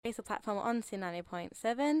Facebook platform on Sin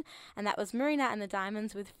 90.7, and that was Marina and the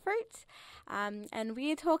Diamonds with Fruit. And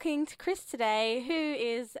we're talking to Chris today, who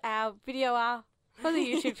is our videoer for the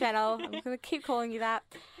YouTube channel. I'm going to keep calling you that.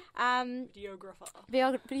 Videographer.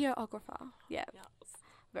 Videographer. Yeah. Yes.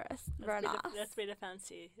 Very nice. That's been a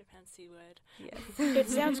fancy word. Yes. It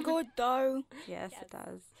sounds good though. Yes, it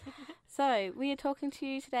does. So, we are talking to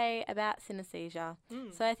you today about synesthesia.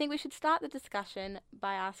 So, I think we should start the discussion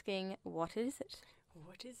by asking, what is it?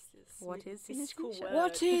 What is this? What is this cool synesthesia? word?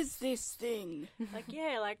 What is this thing?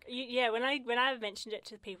 When I've mentioned it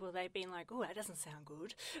to people, they've been like, "Oh, that doesn't sound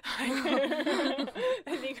good." I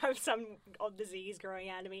think I have some odd disease growing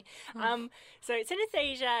out of me. So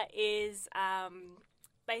synesthesia is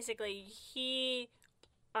basically hear,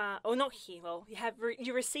 or not hear. Well,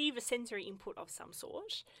 you receive a sensory input of some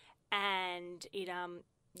sort, and it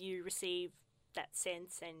you receive that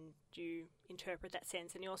sense and you interpret that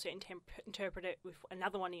sense, and you also interpret it with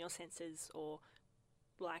another one of your senses, or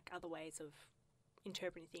like other ways of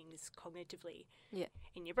interpreting things cognitively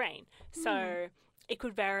in your brain. So it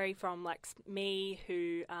could vary from like me,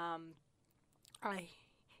 who I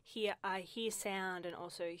hear sound and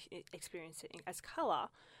also experience it as colour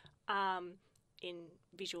in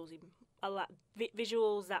visuals,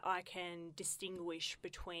 visuals that I can distinguish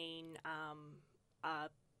between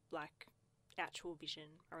like actual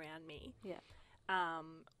vision around me.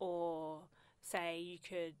 Or say you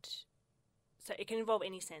could, so it can involve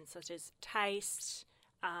any sense, such as taste,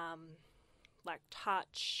 like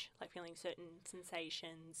touch, like feeling certain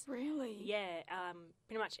sensations. Really? Yeah,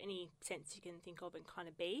 pretty much any sense you can think of and kind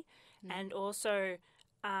of be. And also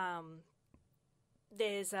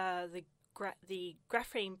there's the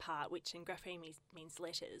grapheme part, which in grapheme means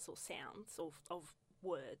letters or sounds of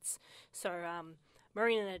words. So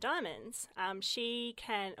Marina Diamonds,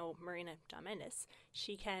 Marina Diamandis,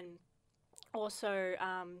 she can also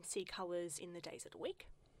see colours in the days of the week.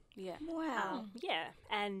 Yeah. Wow.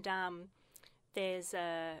 And there's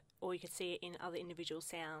or you could see it in other individual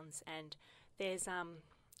sounds. And there's I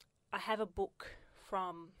have a book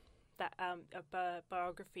from that a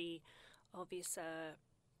biography of this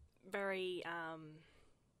very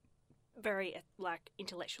like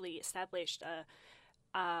intellectually established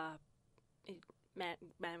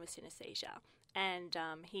man with synesthesia, and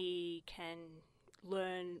he can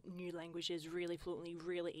learn new languages really fluently,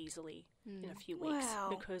 really easily in a few weeks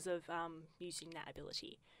because of using that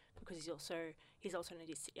ability. Because he's also an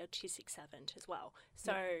autistic savant as well.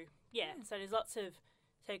 So so there's lots of,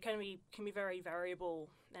 so it can be very variable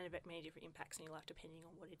and have many different impacts in your life depending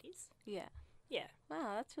on what it is. Yeah. Yeah.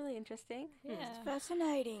 Wow, that's really interesting. Yeah. It's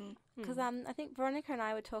fascinating. Because I think Veronica and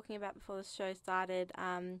I were talking about before the show started,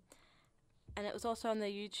 and it was also on the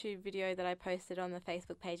YouTube video that I posted on the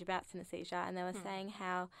Facebook page about synesthesia, and they were saying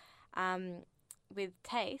how with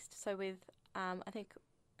taste, so with I think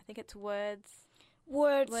it's words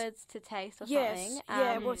to taste or something.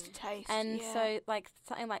 Words to taste. And so like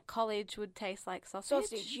something like college would taste like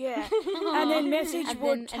sausage. And then message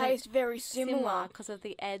would taste very similar because of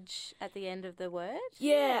the edge at the end of the word.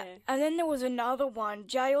 Yeah. And then there was another one.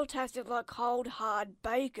 Jail tasted like cold, hard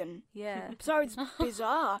bacon. Yeah. So it's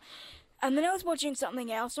bizarre. And then I was watching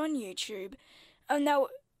something else on YouTube, and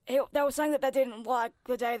they were saying that they didn't like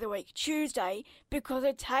the day of the week, Tuesday, because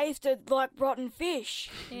it tasted like rotten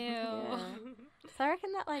fish. Ew. Yeah. So I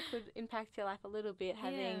reckon that like would impact your life a little bit,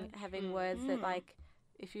 having words that like,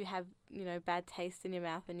 if you have bad taste in your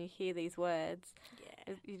mouth and you hear these words,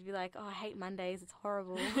 you'd be like, oh, I hate Mondays, it's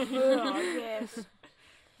horrible. Oh, yes.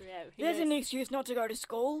 Yeah, there's an excuse not to go to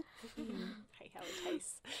school. Hate how it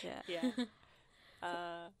tastes. Yeah.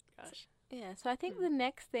 Gosh. Yeah, so I think the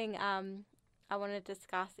next thing I want to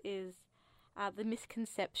discuss is the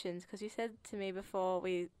misconceptions, because you said to me before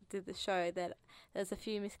we did the show that there's a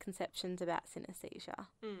few misconceptions about synesthesia.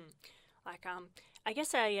 Like, I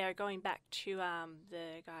guess, going back to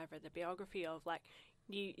the guy I read the biography of, like,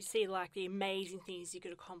 you see, like, the amazing things you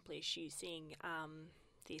could accomplish using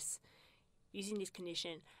this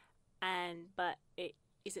condition, but it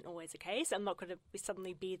isn't always the case. I'm not going to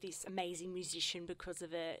suddenly be this amazing musician because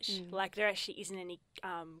of it. Like, there actually isn't any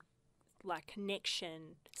like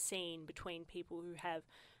connection seen between people who have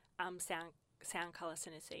sound colour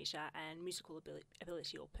synesthesia and musical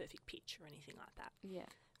ability or perfect pitch or anything like that. Yeah.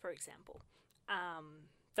 For example,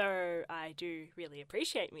 though I do really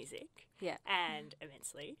appreciate music. Yeah. And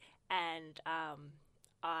immensely, and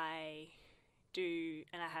I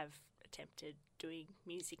have attempted doing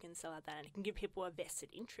music and stuff like that, and it can give people a vested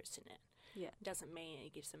interest in it. Yeah. It doesn't mean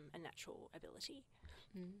it gives them a natural ability.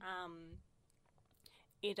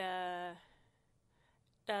 It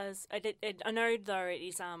does. I know though it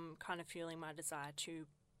is kind of fueling my desire to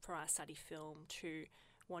for I study film to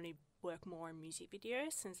want to work more in music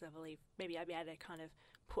videos, since I believe maybe I'd be able to kind of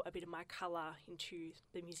put a bit of my colour into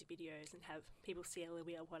the music videos and have people see a little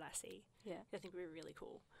bit of what I see. Yeah. I think it would be really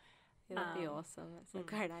cool. It would be awesome. It's a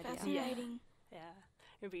great idea. Fascinating. Yeah,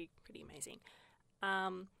 it would be pretty amazing.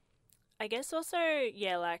 I guess also,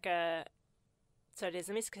 yeah, like, so there's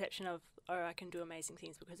a misconception of, oh, I can do amazing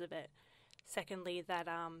things because of it. Secondly, that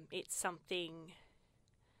it's something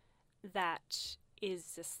that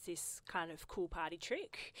is just this kind of cool party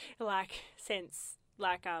trick. Like, since,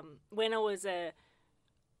 like, when I was and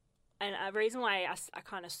a reason why I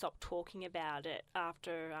kind of stopped talking about it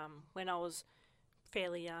after, when I was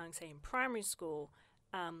fairly young, say in primary school,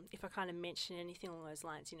 if I kind of mention anything along those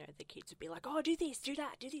lines, you know, the kids would be like, oh, do this, do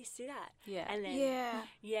that, do this, do that. Yeah. And then,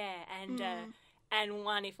 Yeah. and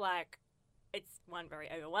one, if like, it's one, very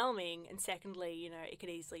overwhelming, and secondly, you know, it could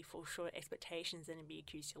easily fall short expectations and be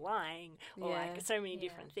accused of lying, or like so many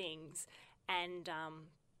different things. And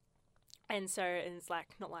so it's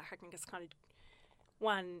like, not like I can just kind of,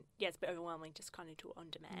 one, yeah, it's a bit overwhelming, just kind of do it on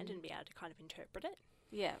demand and be able to kind of interpret it.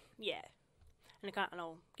 Yeah. Yeah. And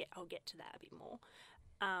I'll get to that a bit more.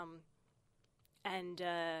 I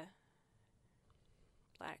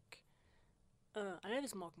know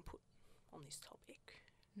there's more I can put on this topic,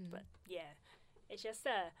 but yeah, it's just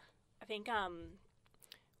I think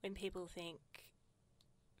when people think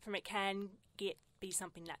it can be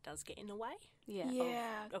something that does get in the way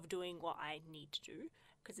of doing what I need to do,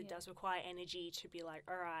 because it does require energy to be like,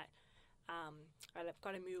 all right, I've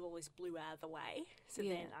got to move all this blue out of the way, so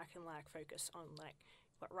then I can like focus on like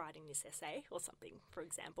writing this essay or something, for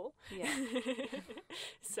example. Yeah.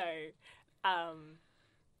 So,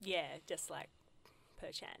 just like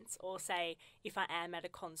perchance, or say if I am at a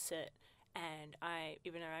concert and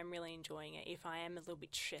even though I'm really enjoying it, if I am a little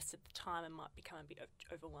bit stressed at the time, it might become a bit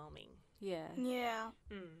overwhelming. Yeah. Yeah.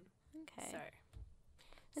 Okay. So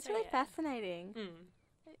it's really fascinating.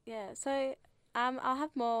 Yeah. So I'll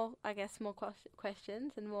have more, I guess, more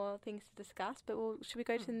questions and more things to discuss. But should we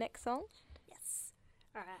go to the next song? Yes.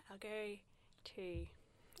 All right. I'll go to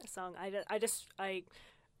a song. I just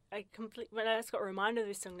got reminded of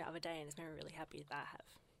this song the other day, and it's made me really happy that I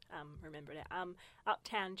have remembered it.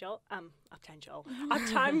 Uptown Girl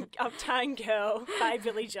by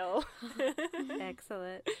Billy Joel.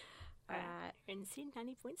 Excellent. All right. In Sin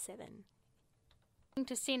 90.7.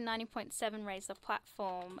 To Sin 90.7 raise the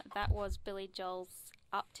platform. That was Billy Joel's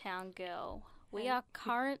Uptown Girl. We are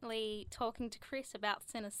currently talking to Chris about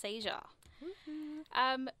synesthesia.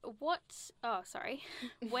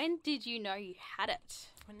 When did you know you had it?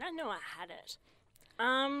 When I knew I had it,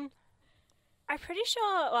 I'm pretty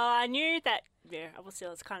sure. Well, I knew that. Yeah, obviously, it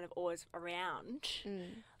was kind of always around.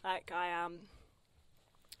 Like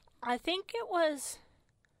I think it was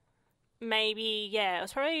maybe it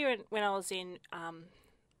was probably when I was in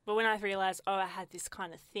but when I realised I had this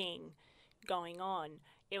kind of thing going on,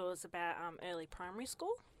 it was about early primary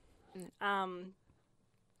school.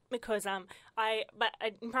 Because in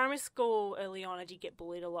primary school early on, I did get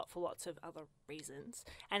bullied a lot for lots of other reasons,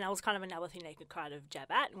 and that was kind of another thing they could kind of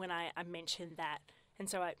jab at when I mentioned that, and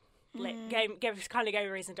so I gave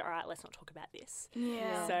a reason to, all right, let's not talk about this.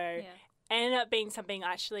 Yeah. So it ended up being something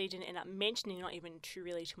I actually didn't end up mentioning, not even to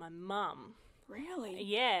my mum. Really?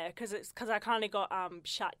 Yeah, because I kind of got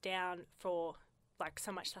shut down for like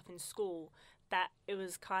so much stuff in school that it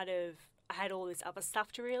was kind of, I had all this other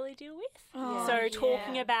stuff to really deal with. So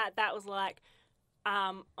talking about that was like,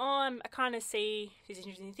 I kind of see these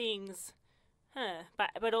interesting things,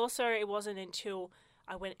 but also it wasn't until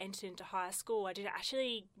I entered into high school, I didn't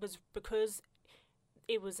actually, was because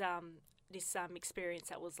it was this experience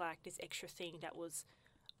that was like this extra thing that was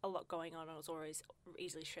a lot going on. I was always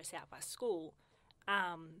easily stressed out by school.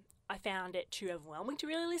 I found it too overwhelming to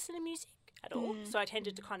really listen to music at all, so I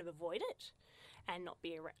tended to kind of avoid it and not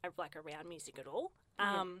be around music at all.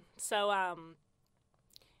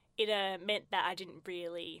 It meant that I didn't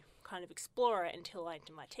really kind of explore it until I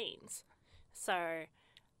entered my teens. So,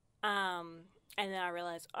 and then I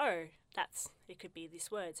realised, it could be this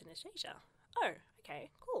word, synesthesia. Oh, okay,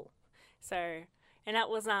 cool. So, and that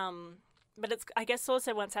was, but it's, I guess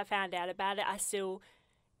also once I found out about it, I still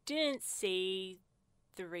didn't see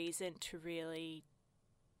the reason to really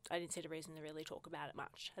talk about it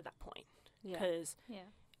much at that point. Because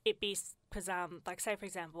like, say for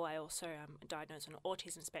example, I also diagnosed on an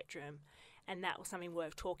autism spectrum, and that was something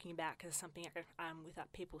worth talking about because it's something I can, with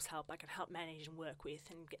people's help, I can help manage and work with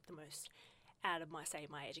and get the most out of my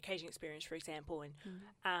education experience, for example, and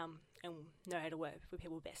know how to work with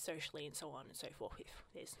people best socially and so on and so forth.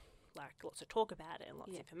 There's like lots of talk about it and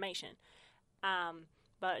lots of information.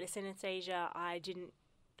 But the synesthesia,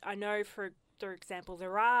 I know, for example,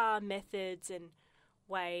 there are methods and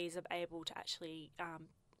ways of able to actually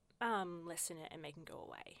lessen it and make them go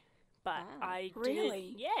away. But Wow. I Really?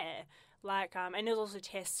 didn't, yeah. Like, and there's also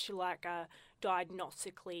tests to like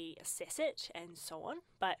diagnostically assess it and so on.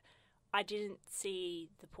 But I didn't see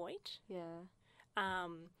the point. Yeah.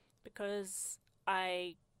 Because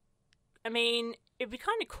I mean, it'd be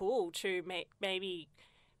kind of cool to maybe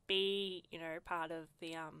be, you know, part of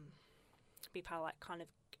the be part of like kind of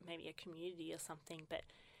maybe a community or something. But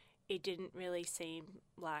it didn't really seem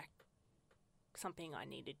like something I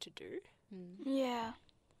needed to do. Yeah.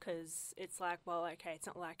 Because it's like, well, okay, it's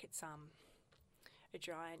not like it's a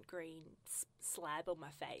giant green slab on my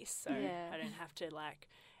face, so Yeah. I don't have to like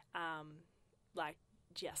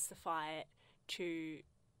justify it to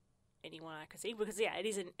anyone I can see, because it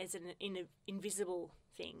is an invisible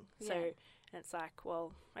thing. So Yeah. and it's like,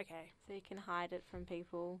 well, okay, So you can hide it from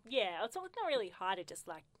people. yeah, it's not really hard to just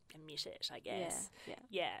like admit it, I guess. Yeah.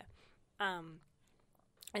 Yeah.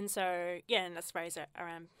 And so yeah, and I suppose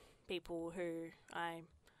around people who I'm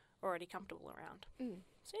already comfortable around.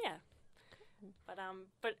 So yeah. But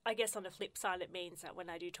I guess on the flip side, it means that when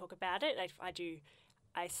I do talk about it, I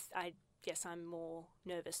guess I'm more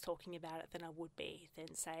nervous talking about it than I would be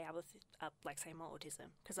than say say my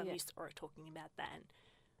autism, because I'm Yeah. used to already talking about that and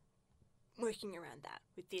working around that.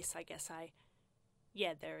 With this, I guess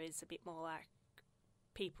there is a bit more like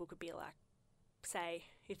people could be like, say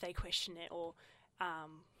if they question it or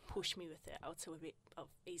push me with it, I'll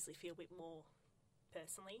easily feel a bit more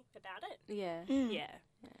personally about it. Yeah. Yeah.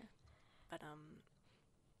 Yeah. But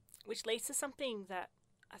which leads to something that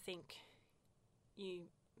I think you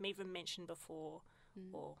even mentioned before,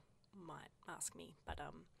 or might ask me, but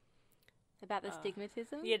About the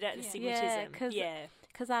stigmatism? yeah, that Yeah. stigmatism, Yeah,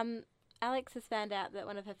 Because Alex has found out that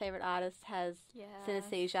one of her favourite artists has Yeah.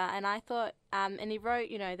 synesthesia, and I thought, and he wrote,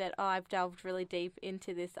 you know, that, I've delved really deep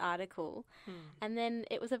into this article, and then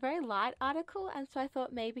it was a very light article, and so I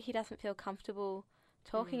thought maybe he doesn't feel comfortable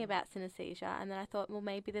talking about synesthesia, and then I thought, well,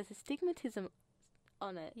 maybe there's a stigmatism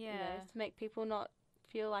on it, you know, Yeah. to make people not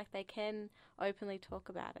feel like they can openly talk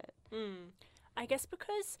about it. I guess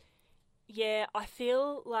because, I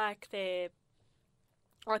feel like they're,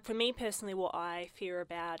 like for me personally, what I fear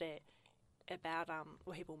about it,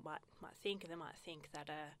 what people might think, and they might think that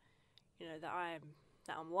that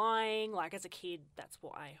I'm lying. Like as a kid, that's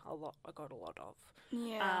what I got a lot of.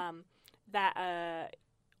 Yeah.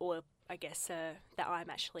 Or I guess that I'm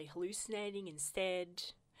actually hallucinating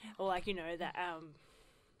instead, or like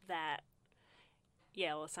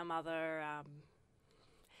or some other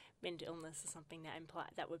mental illness or something that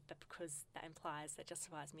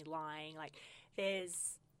justifies me lying. Like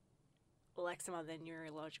there's like some other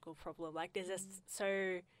neurological problem. Like there's just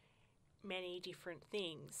so many different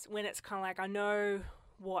things. When it's kind of like I know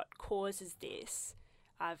what causes this,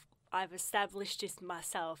 I've established this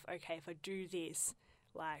myself. Okay, if I do this,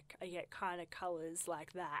 like I get kind of colours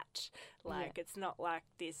like that. Like it's not like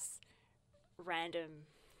this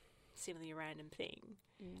seemingly random thing.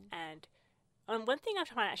 And one thing I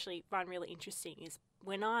find really interesting is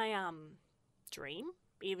when I dream,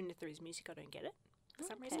 even if there is music, I don't get it for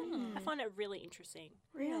some reason. I find it really interesting.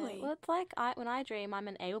 Really? Well, it's like when I dream, I'm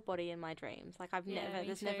an able body in my dreams. Like I've me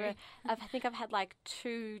never, too. I think I've had like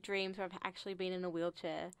 2 dreams where I've actually been in a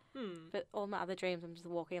wheelchair, but all my other dreams I'm just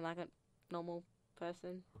walking like a normal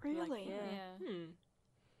person. Really? Yeah. Yeah.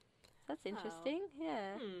 That's interesting.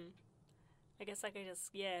 Yeah. I guess like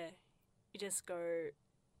you just go,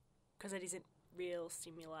 because it isn't real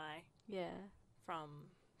stimuli Yeah.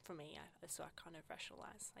 for me. So I kind of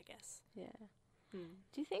rationalise, I guess. Yeah.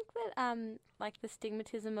 Do you think that like the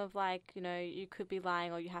stigmatism of like, you know, you could be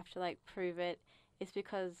lying or you have to like prove it is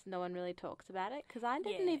because no one really talks about it? Because I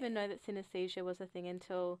didn't even know that synesthesia was a thing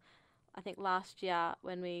until I think last year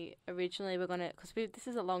when we originally were gonna, because this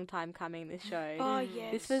is a long time coming, this show. Oh,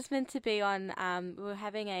 yes. This was meant to be on. We were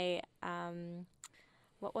having a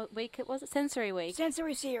what week it was? Sensory week.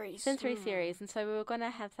 Sensory series. Sensory series, and so we were going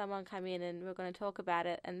to have someone come in and we were going to talk about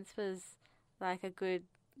it, and this was like a good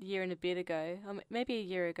year and a bit ago, or maybe a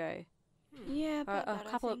year ago, Yeah, or about a that,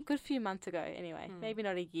 couple I of think. good few months ago. Anyway, maybe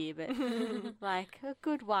not a year, but like a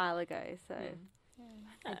good while ago. So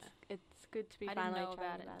it's good to be I didn't finally know chatting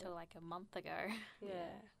about it until like a month ago Yeah.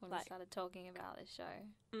 when Like- we started talking about this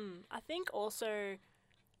show. I think also,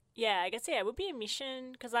 I guess, it would be a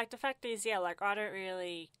mission, because, like, the fact is, like, I don't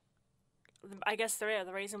really, I guess the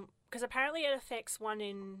reason, because apparently it affects 1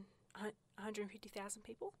 in 150,000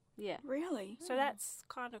 people, Yeah. Really? so that's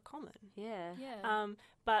kind of common. Yeah. Yeah.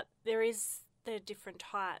 But there is the different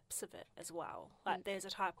types of it as well. Like, there's a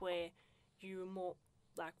type where you more,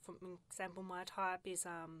 like for example, my type is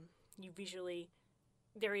you visually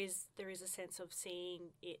there is a sense of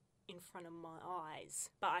seeing it in front of my eyes,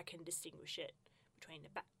 but I can distinguish it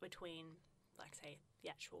between like say the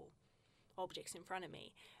actual objects in front of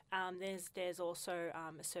me. There's also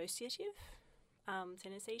associative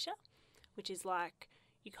synesthesia, which is like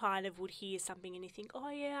you kind of would hear something and you think,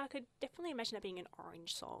 oh yeah, I could definitely imagine that being an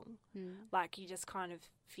Orange song. Like you just kind of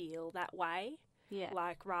feel that way. Yeah.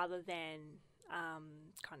 Like rather than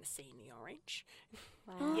kind of seeing the orange.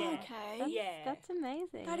 Wow. Yeah. Okay. That's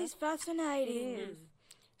amazing. That is fascinating. It is.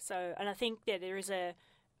 So, and I think that there is a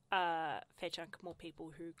fair chunk more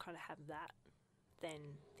people who kind of have that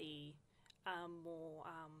than the more,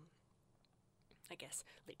 I guess,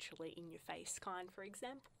 literally in your face kind, for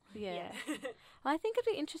example. Yeah. Well, I think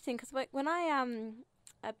it'd be interesting because when I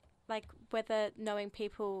like whether knowing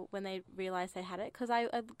people when they realise they had it, because I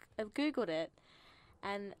googled it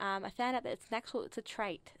and I found out that it's a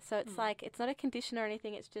trait. So it's like it's not a condition or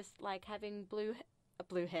anything. It's just like having blue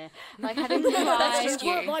hair, like having blue That's eyes.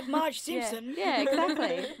 just like Marge Simpson. Yeah,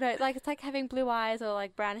 exactly. No, like it's like having blue eyes or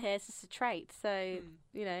like brown hair. It's just a trait. So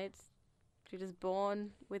you know, you're just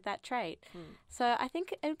born with that trait. So I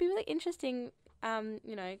think it would be really interesting.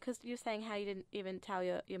 You know, because you're saying how you didn't even tell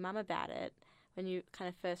your mum about it when you kind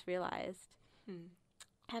of first realised.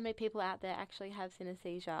 How many people out there actually have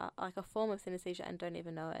synesthesia, like a form of synesthesia, and don't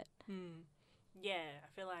even know it? Yeah, I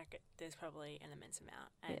feel like there's probably an immense amount.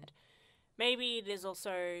 And maybe there's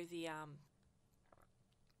also the,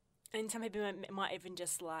 and some people might even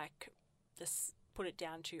just like just put it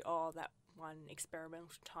down to, oh, that one experimental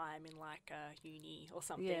time in like uni or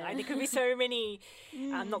something. Yeah. Like there could be so many,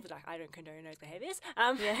 not that I don't condone those behaviours.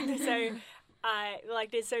 So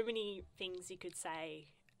like there's so many things you could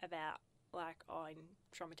say about like, oh, I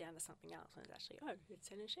trauma down to something else when it's actually, oh, it's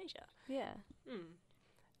synesthesia. Yeah.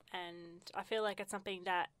 And I feel like it's something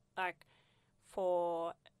that like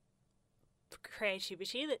for creatively,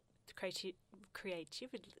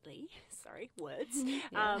 sorry, words,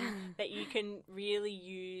 that you can really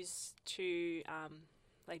use to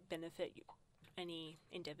like benefit any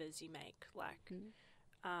endeavours you make, like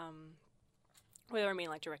whether I mean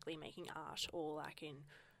like directly making art or like in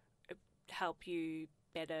help you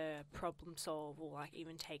better problem solve or like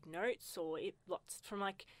even take notes or lots from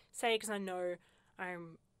like say because I know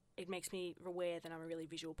it makes me aware that I'm a really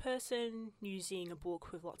visual person. Using a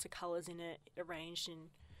book with lots of colours in it, arranged in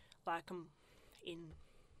like in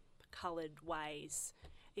coloured ways,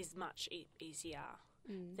 is much easier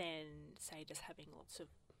than say just having lots of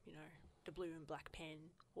the blue and black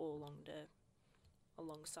pen all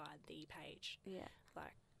alongside the page. Yeah,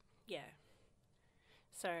 like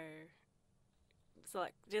So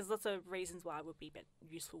like there's lots of reasons why it would be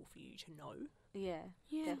useful for you to know. Yeah,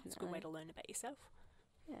 definitely. It's a good way to learn about yourself.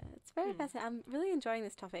 Yeah, it's very fascinating. I'm really enjoying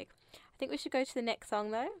this topic. I think we should go to the next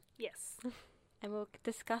song though. Yes. And we'll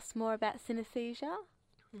discuss more about synesthesia.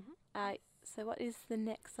 So what is the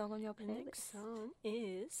next song on your playlist? The next song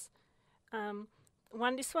is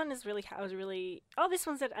this one is really this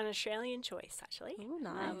one's an Australian choice actually. Oh,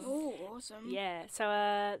 nice. Awesome. Yeah.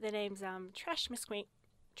 So the name's Trash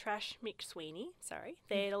McSweeney. Sorry,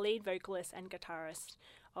 they're the lead vocalist and guitarist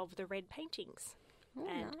of the Red Paintings. Oh,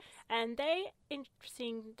 nice. And they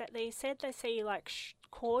interesting that they said they see like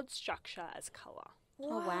chord structure as colour.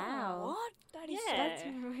 Wow. What? That is That's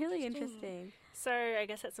really interesting. So I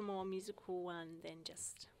guess that's a more musical one than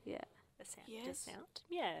just the sound. Yes. Just sound.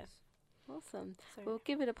 Yeah. Awesome. So, We'll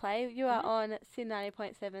give it a play. You are on Sin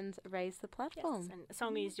 90.7's Raise the Platform. yes, and the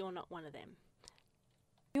song is You're Not One of Them.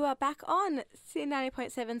 You are back on Sin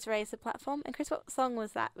 90.7's Raise the Platform. And Chris, what song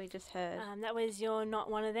was that we just heard? That was You're Not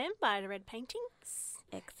One of Them by the Red Paintings.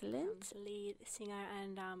 Excellent. The lead singer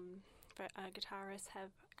and guitarist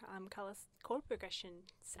have colour chord progression,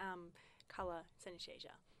 colour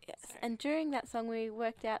synesthesia. Yes. So. And during that song, we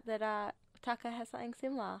worked out that Tucker has something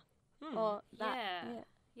similar. Or that.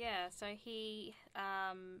 Yeah. So he,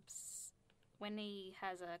 when he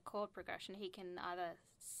has a chord progression, he can either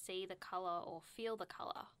see the colour or feel the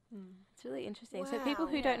colour. It's really interesting. So people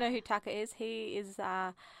who don't know who Tucker is, he is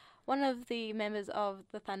one of the members of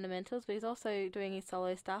the Fundamentals, but he's also doing his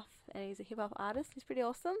solo stuff, and he's a hip-hop artist. He's pretty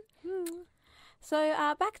awesome. So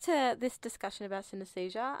back to this discussion about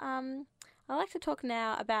synesthesia. I'd like to talk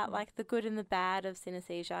now about like the good and the bad of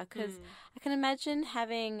synesthesia, because I can imagine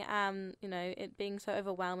having, it being so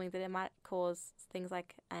overwhelming that it might cause things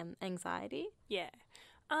like anxiety. Yeah.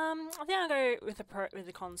 I think I'll go with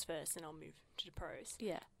the cons first, and I'll move to the pros.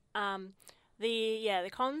 Yeah. The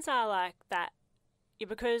cons are like that,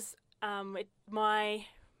 because me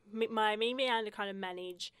being able to kind of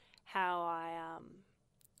manage how I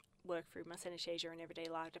work through my synesthesia in everyday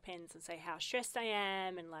life depends on, say, how stressed I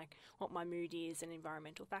am and like what my mood is and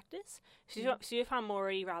environmental factors. So if I'm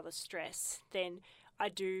already rather stressed, then I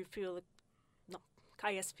do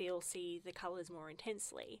see the colours more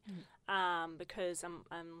intensely, because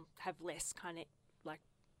I'm have less kind of like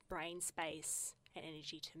brain space and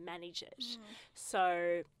energy to manage it.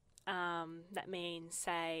 So that means,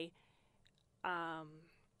 say,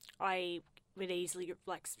 I would easily get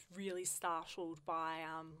like really startled by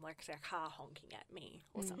like say a car honking at me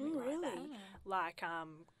or something like that. Like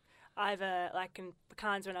either like in the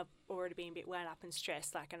times when I've already been a bit wound up and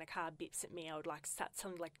stressed, like and a car bips at me, I would like start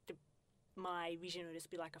something like my vision would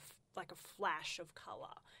just be like a flash of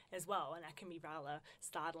colour as well, and that can be rather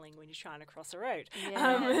startling when you're trying to cross a road.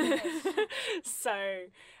 So,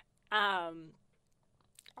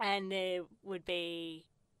 and there would be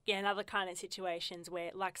another kind of situations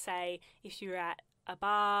where, like, say, if you're at a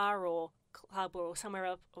bar or club or somewhere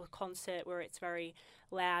else, or concert where it's very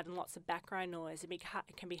loud and lots of background noise, it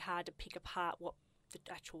can be hard to pick apart what the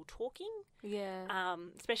actual talking.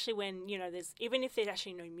 Especially when, you know, even if there's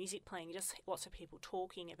actually no music playing, just lots of people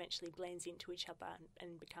talking eventually blends into each other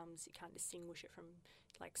and becomes, you can't distinguish it from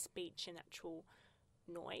like speech and actual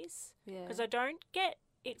noise. Because I don't get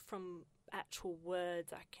it from actual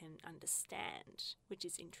words I can understand, which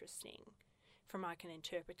is interesting. I can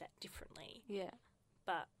interpret that differently.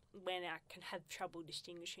 But when I can have trouble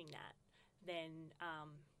distinguishing that, then I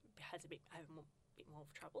have a bit more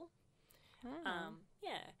of trouble.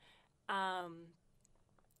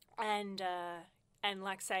 And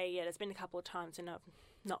like say, there's been a couple of times when I've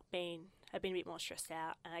been a bit more stressed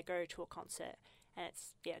out, and I go to a concert and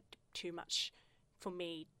it's too much for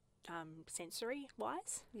me sensory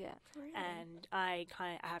wise. And I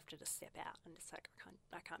have to just step out and just like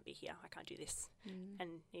I can't be here, I can't do this,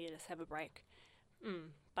 and just have a break.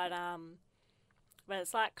 But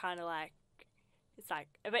it's like kind of like, it's like,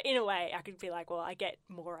 but in a way I could be like, well, I get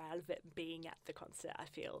more out of it being at the concert, I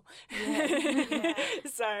feel.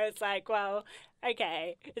 So it's like, well,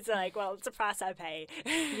 okay, it's like, well, it's a price I pay.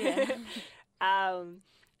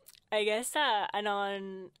 I guess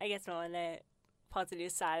on the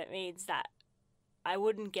positive side, it means that I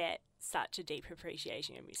wouldn't get such a deep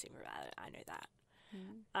appreciation of music without it. I know that.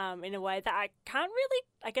 In a way that I can't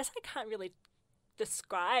really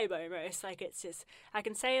describe almost. Like, it's just, I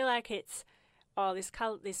can say like it's, oh,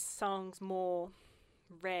 this song's more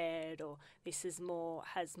red, or this has more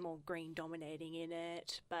green dominating in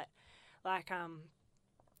it. But like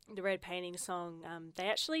the Red Painting song, they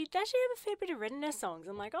actually have a fair bit of red in their songs.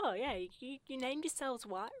 I'm like, oh yeah, you named yourselves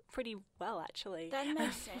white pretty well, actually. That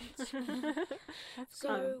makes sense.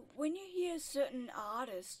 So when you hear certain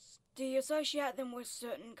artists, do you associate them with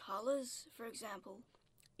certain colours, for example?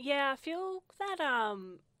 Yeah, I feel that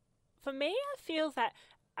for me, I feel that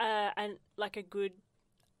and like a good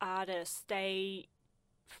artist, they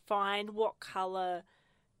find what colour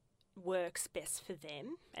works best for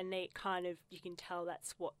them, and they kind of, you can tell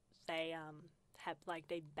that's what they have, like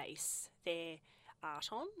they base their art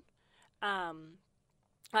on.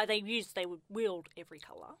 They would wield every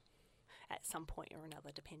colour at some point or another,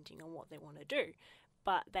 depending on what they want to do,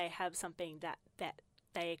 but they have something that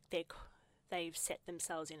they've set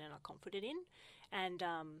themselves in and are confident in, and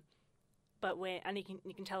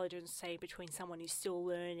you can tell the difference, say, between someone who's still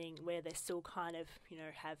learning, where they're still kind of,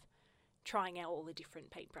 have trying out all the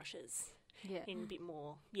different paintbrushes in a bit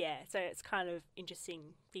more. So it's kind of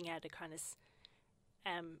interesting being able to kind of,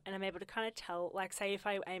 and I'm able to kind of tell, like, say if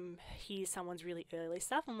I hear someone's really early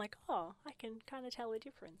stuff, I'm like, oh, I can kind of tell the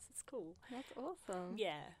difference. It's cool. That's awesome.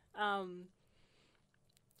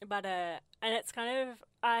 But and it's kind of,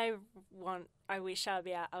 I wish I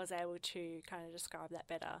was able to kind of describe that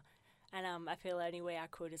better. And I feel the only way I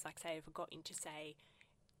could is, like, say, if I got into, say,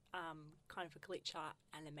 kind of a glitch art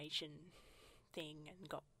animation thing and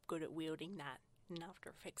got good at wielding that in After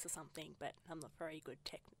Effects or something, but I'm not very good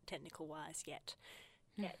technical-wise yet.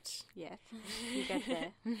 Yeah, you get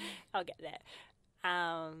there. I'll get there.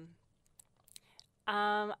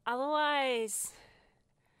 Otherwise,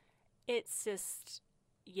 it's just,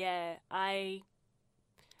 I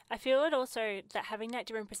feel it also that having that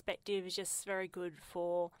different perspective is just very good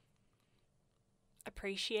for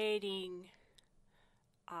appreciating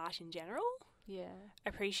art in general.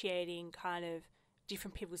 Appreciating kind of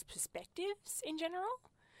different people's perspectives in general.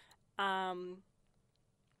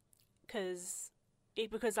 Because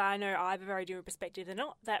I know I have a very different perspective, and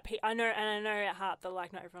not that I know at heart that,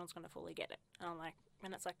 like, not everyone's going to fully get it. And I'm like,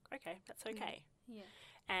 and it's like, okay, that's okay.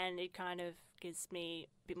 And it kind of gives me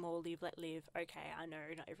a bit more live, let live. Okay, I know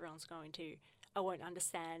not everyone's I won't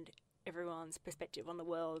understand everyone's perspective on the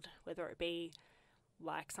world, whether it be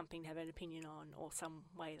like something to have an opinion on or some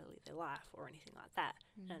way to live their life or anything like that.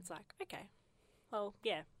 And it's like, okay, well,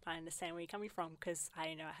 yeah, I understand where you're coming from because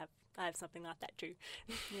I know I have something like that too.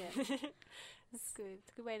 Yeah. That's good. It's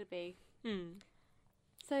a good way to be. Mm.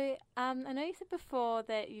 So, I know you said before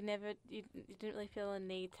that you didn't really feel a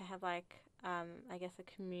need to have like, I guess a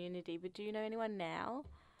community, but do you know anyone now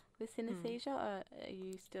with synesthesia, or are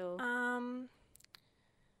you still?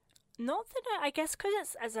 Not that I guess because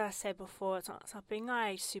it's, as I said before, it's not something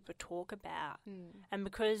I super talk about, and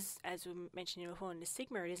because, as we mentioned before, in the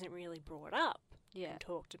stigma, it isn't really brought up and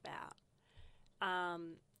talked about.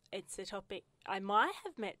 It's a topic I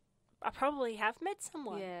probably have met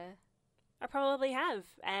someone. Yeah. I probably have,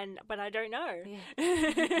 but I don't know. Yeah.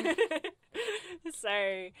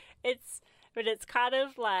 So it's kind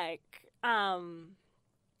of like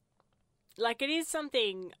it is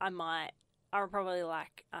something I'll probably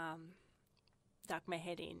duck my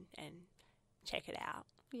head in and check it out.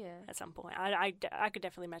 Yeah. At some point. I could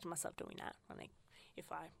definitely imagine myself doing that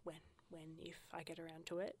if I get around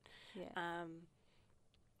to it.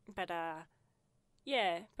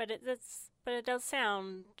 Yeah. But it does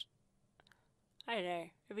sound, I don't know,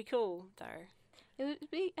 it'd be cool though. I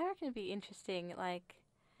reckon it'd be interesting, like,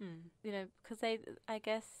 you know, because I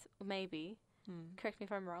guess, maybe, correct me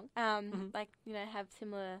if I'm wrong, like, you know, have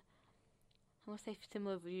similar, I want to say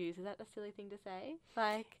similar views. Is that a silly thing to say?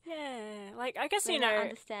 Like, yeah, like, I guess, they you know,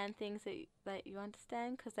 understand things that you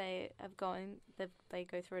understand because they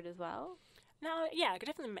go through it as well. No, yeah, I could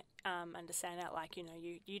definitely understand that. Like, you know,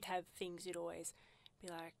 you'd have things you'd always be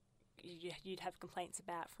like, you'd have complaints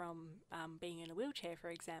about from being in a wheelchair, for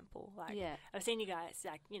example. Like, Yeah. I've seen you guys,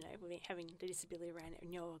 like, you know, having the disability around it,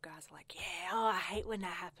 and your guys are like, I hate when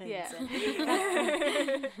that happens. Yeah.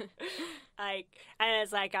 And, and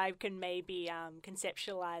it's like I can maybe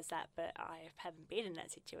conceptualize that, but I haven't been in that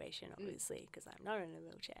situation, obviously, because I'm not in a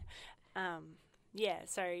wheelchair.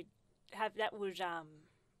 So that would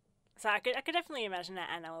so I could definitely imagine that,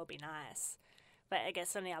 and that would be nice. But I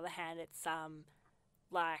guess on the other hand, it's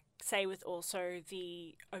like, say, with also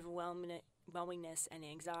the overwhelmingness and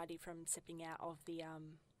anxiety from stepping out of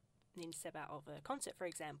needing to step out of a concert, for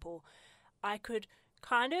example, I could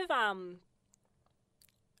kind of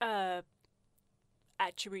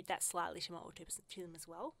attribute that slightly to my autism as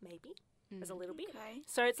well, maybe, as a little bit. Okay.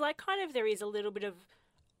 So it's like kind of there is a little bit of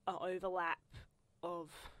overlap of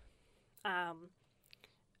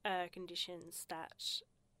conditions that,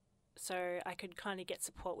 so I could kind of get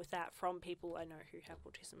support with that from people I know who have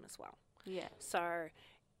autism as well. Yeah. So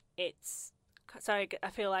I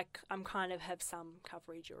feel like I'm kind of have some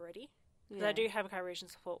coverage already. Because I do have coverage and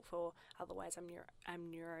support for, otherwise I'm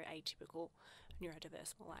neuroatypical,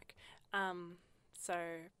 neurodiverse more like. So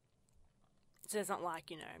it's not like,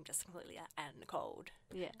 you know, I'm just completely out in the cold.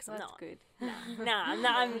 Yeah, because I'm not. Good. No, I'm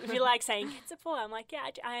not. If you like saying get support, I'm like, yeah,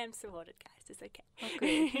 I am supported, guys. It's okay. Oh,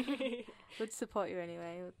 good. Would support you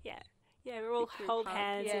anyway. Yeah, we'll all Group hold hug,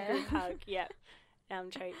 hands yeah. and group hug. Yeah,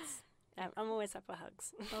 treats. I'm always up for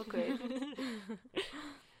hugs. Oh, good.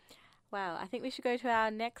 Wow, I think we should go to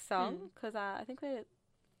our next song because I think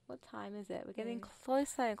what time is it? We're getting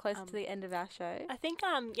closer and closer to the end of our show. I think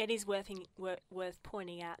it is worth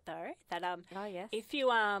pointing out though that oh yes, if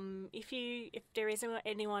there isn't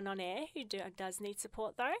anyone on air who does need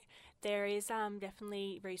support though, there is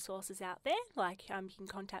definitely resources out there. Like you can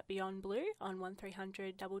contact Beyond Blue on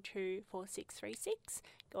 1300 22 4636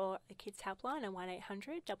 or the Kids Helpline on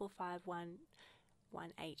 1800 551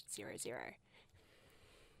 1800.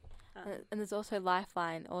 And there's also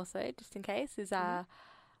Lifeline also, just in case, is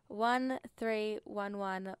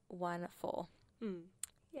 131114.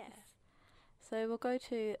 Yeah. So we'll go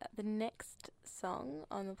to the next song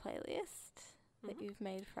on the playlist that you've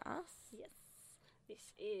made for us. Yes.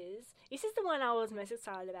 This is the one I was most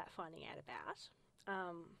excited about finding out about.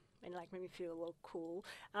 And like made me feel a little cool.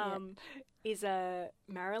 Is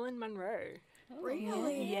Marilyn Monroe. Oh,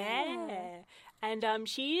 really? Yeah. And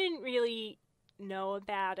she didn't really know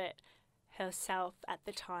about it herself at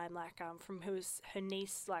the time, like from her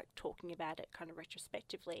niece like talking about it kind of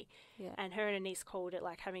retrospectively, and her and her niece called it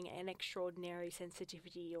like having an extraordinary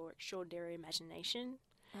sensitivity or extraordinary imagination.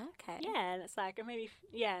 Okay. Yeah, and it's like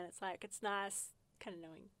it's nice kind of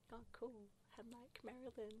knowing, oh cool, I'm like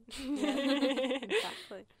Marilyn.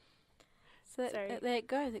 Exactly. So there it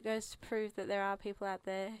goes. It goes to prove that there are people out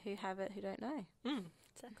there who have it who don't know.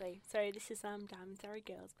 Exactly. So this is Diamonds Are a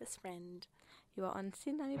Girl's Best Friend. You are on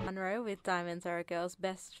Sin 90 Monroe with Diamonds Are a Girl's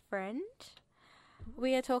Best Friend.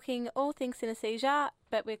 We are talking all things synesthesia,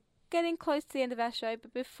 but we're getting close to the end of our show.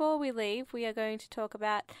 But before we leave, we are going to talk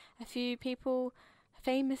about a few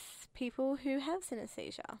famous people who have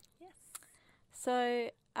synesthesia. Yes. So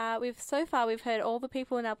we've heard all the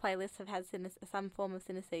people in our playlist have had some form of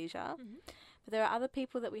synesthesia, but there are other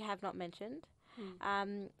people that we have not mentioned.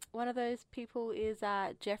 One of those people is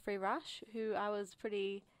Jeffrey Rush, who I was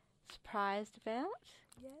pretty surprised about.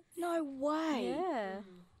 Yes. No way. Yeah.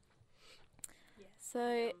 Yes.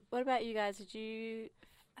 So, what about you guys? Did you?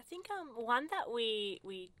 I think one that we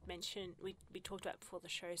mentioned we talked about before the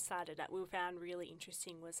show started that we found really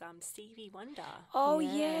interesting was Stevie Wonder. Oh,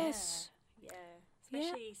 Yeah. yes. Yeah,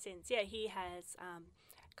 especially since he has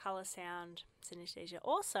color sound synesthesia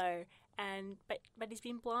also, but he's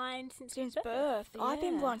been blind since Birth. I've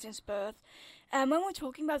been Yeah. blind since birth. And when we're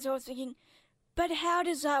talking about it, I was thinking, but how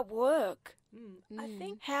does that work? I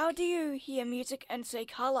think How do you hear music and see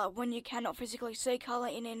colour when you cannot physically see colour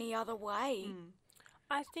in any other way?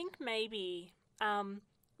 I think maybe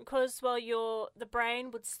because the brain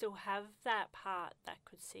would still have that part that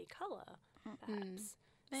could see color, perhaps.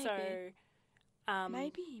 Maybe. So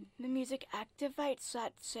Maybe the music activates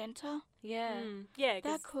that centre. Yeah. yeah,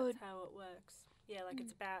 'cause That could- that's how it works. Yeah, like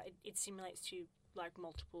it's about it simulates to like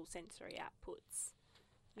multiple sensory outputs.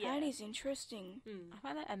 Yeah. That is interesting. I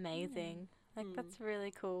find that amazing. Like that's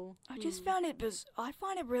really cool. I just found it I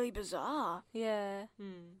find it really bizarre. Yeah.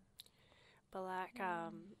 But like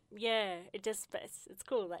it just it's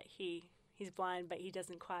cool that he's blind but he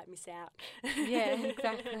doesn't quite miss out. Yeah.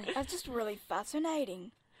 Exactly. That's just really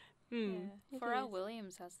fascinating. It Pharrell is.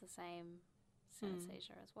 Williams has the same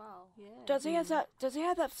synesthesia as well. Yeah. Does he have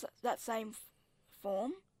that same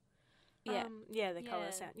form? Yeah. The color Yeah.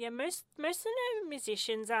 sound. Yeah, most of the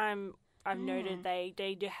musicians I've noted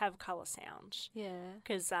they do have color sound Yeah.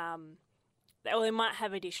 because they might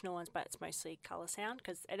have additional ones, but it's mostly color sound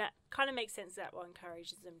and that kind of makes sense that one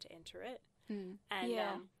encourages them to enter it. And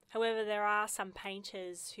Yeah. however, there are some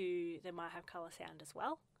painters who they might have color sound as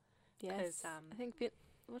well. Yes. 'Cause, I think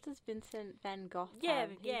what does Vincent Van Gogh Yeah,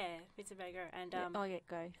 have? Vincent Van Gogh and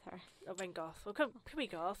Go. Sorry. Van Gogh. Well, could be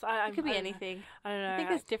Goth. It could be I don't know. anything. I don't know. I think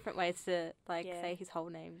there's different ways to Yeah. say his whole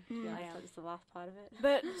name. To be honest, Yeah. not just the last part of it.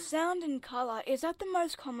 But sound and colour, is that the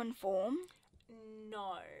most common form?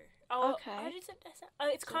 No. Oh, Okay.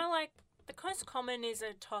 It's kind of like the most common is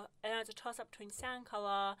it's a toss up between sound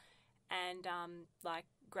color and like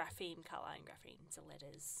grapheme color, and graphemes are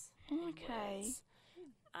letters. in Okay. words.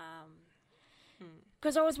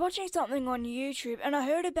 Because I was watching something on YouTube and I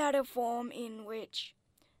heard about a form in which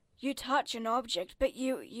you touch an object but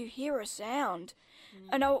you hear a sound.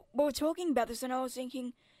 And we were talking about this and I was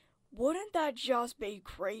thinking, wouldn't that just be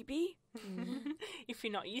creepy? If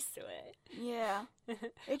you're not used to it. Yeah.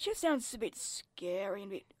 It just sounds a bit scary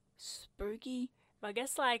and a bit spooky. I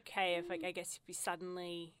guess like, hey,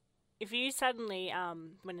 if you suddenly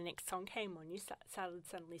when the next song came on, you started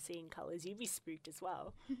suddenly seeing colors, you'd be spooked as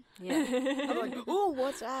well. Yeah. I'm like, oh,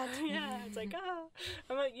 what's that? Yeah, it's like,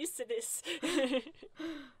 I'm not used to this.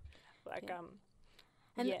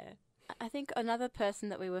 And yeah. I think another person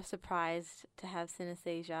that we were surprised to have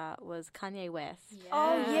synesthesia was Kanye West.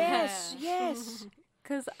 Oh, yes, yes.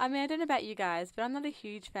 Because, I mean, I don't know about you guys, but I'm not a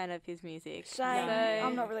huge fan of his music. Same. So,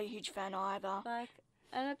 I'm not really a huge fan either. Like,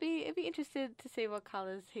 and I'd be interested to see what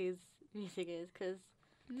colours his music is, because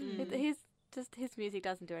his music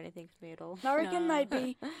doesn't do anything for me at all. I reckon No. do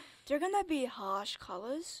you reckon they'd be harsh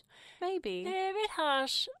colours? Maybe. They're a bit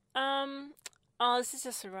harsh. This is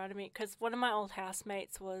just reminded me because one of my old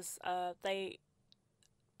housemates was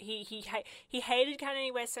he hated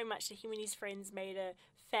Kanye West so much that him and his friends made a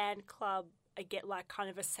fan club, kind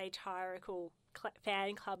of a satirical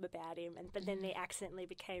fan club about him, but then they accidentally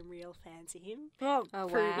became real fans of him. Oh, Oh,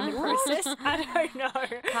 In wow. the process, I don't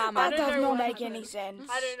know. Karma. I that don't does know not what make happened. any sense.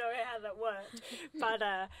 I don't know how that worked,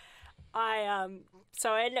 but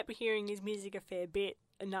so I ended up hearing his music a fair bit,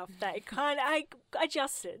 enough that it kind of I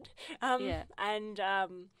adjusted. Yeah. And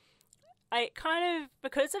I kind of,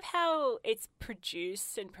 because of how it's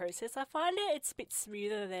produced and processed, I find it's a bit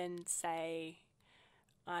smoother than, say,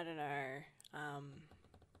 I don't know. I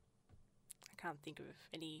can't think of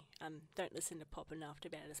any. Don't listen to pop enough to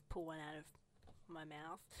be able to just pull one out of my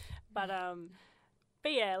mouth. But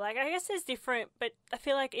yeah, like I guess there's different. But I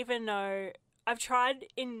feel like even though I've tried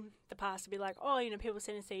in the past to be like, oh, people with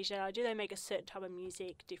synesthesia, do they make a certain type of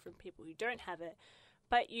music? Different people who don't have it,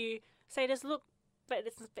 but you say just look. But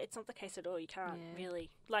it's not the case at all. You can't really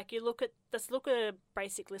like you look at a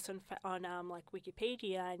basic list on like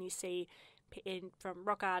Wikipedia, and you see from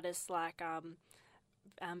rock artists like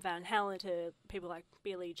Van Halen to people like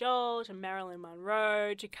Billy Joel to Marilyn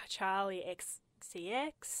Monroe to Charlie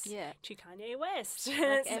XCX to Kanye West.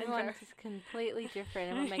 Like everyone's just completely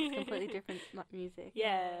different. Everyone makes completely different music.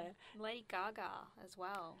 Yeah. Lady Gaga as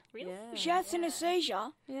well. Really? Yeah. She has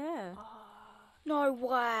synesthesia. Yeah. No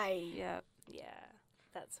way. Yeah. Yeah,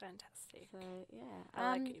 that's fantastic. So yeah.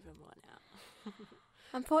 I like it even more now.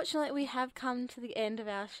 Unfortunately, we have come to the end of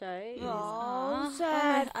our show. Oh,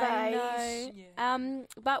 sad I face. know. Yeah.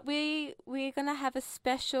 But we're gonna have a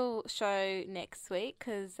special show next week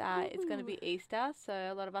because it's gonna be Easter, so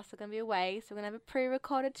a lot of us are gonna be away. So we're gonna have a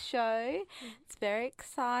pre-recorded show. It's very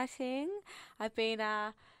exciting. I've been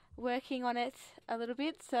working on it a little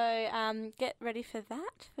bit, so get ready for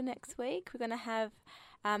that for next week. We're gonna have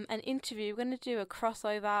an interview. We're going to do a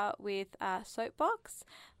crossover with Soapbox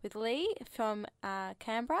with Lee from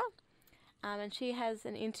Canberra, and she has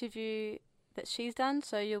an interview that she's done,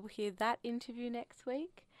 so you'll hear that interview next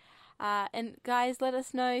week. And guys, let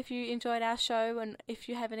us know if you enjoyed our show and if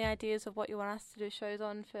you have any ideas of what you want us to do shows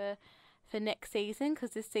on for next season,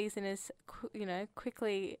 because this season is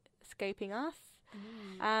quickly escaping us.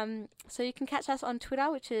 So you can catch us on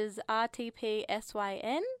Twitter, which is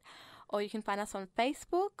RTPSYN. Or you can find us on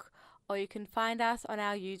Facebook, or you can find us on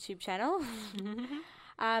our YouTube channel.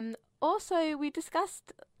 Also, we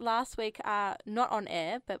discussed last week, not on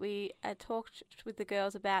air, but we talked with the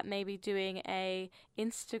girls about maybe doing a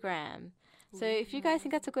Instagram. So if you guys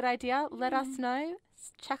think that's a good idea, let us know.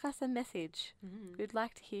 Chuck us a message. We'd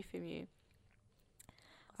like to hear from you.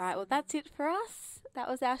 All right, well, that's it for us. That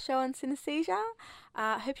was our show on synesthesia.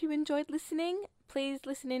 Hope you enjoyed listening. Please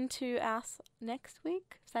listen in to us next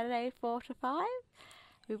week, Saturday 4 to 5.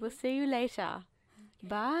 We will see you later.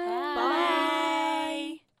 Bye.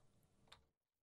 Bye.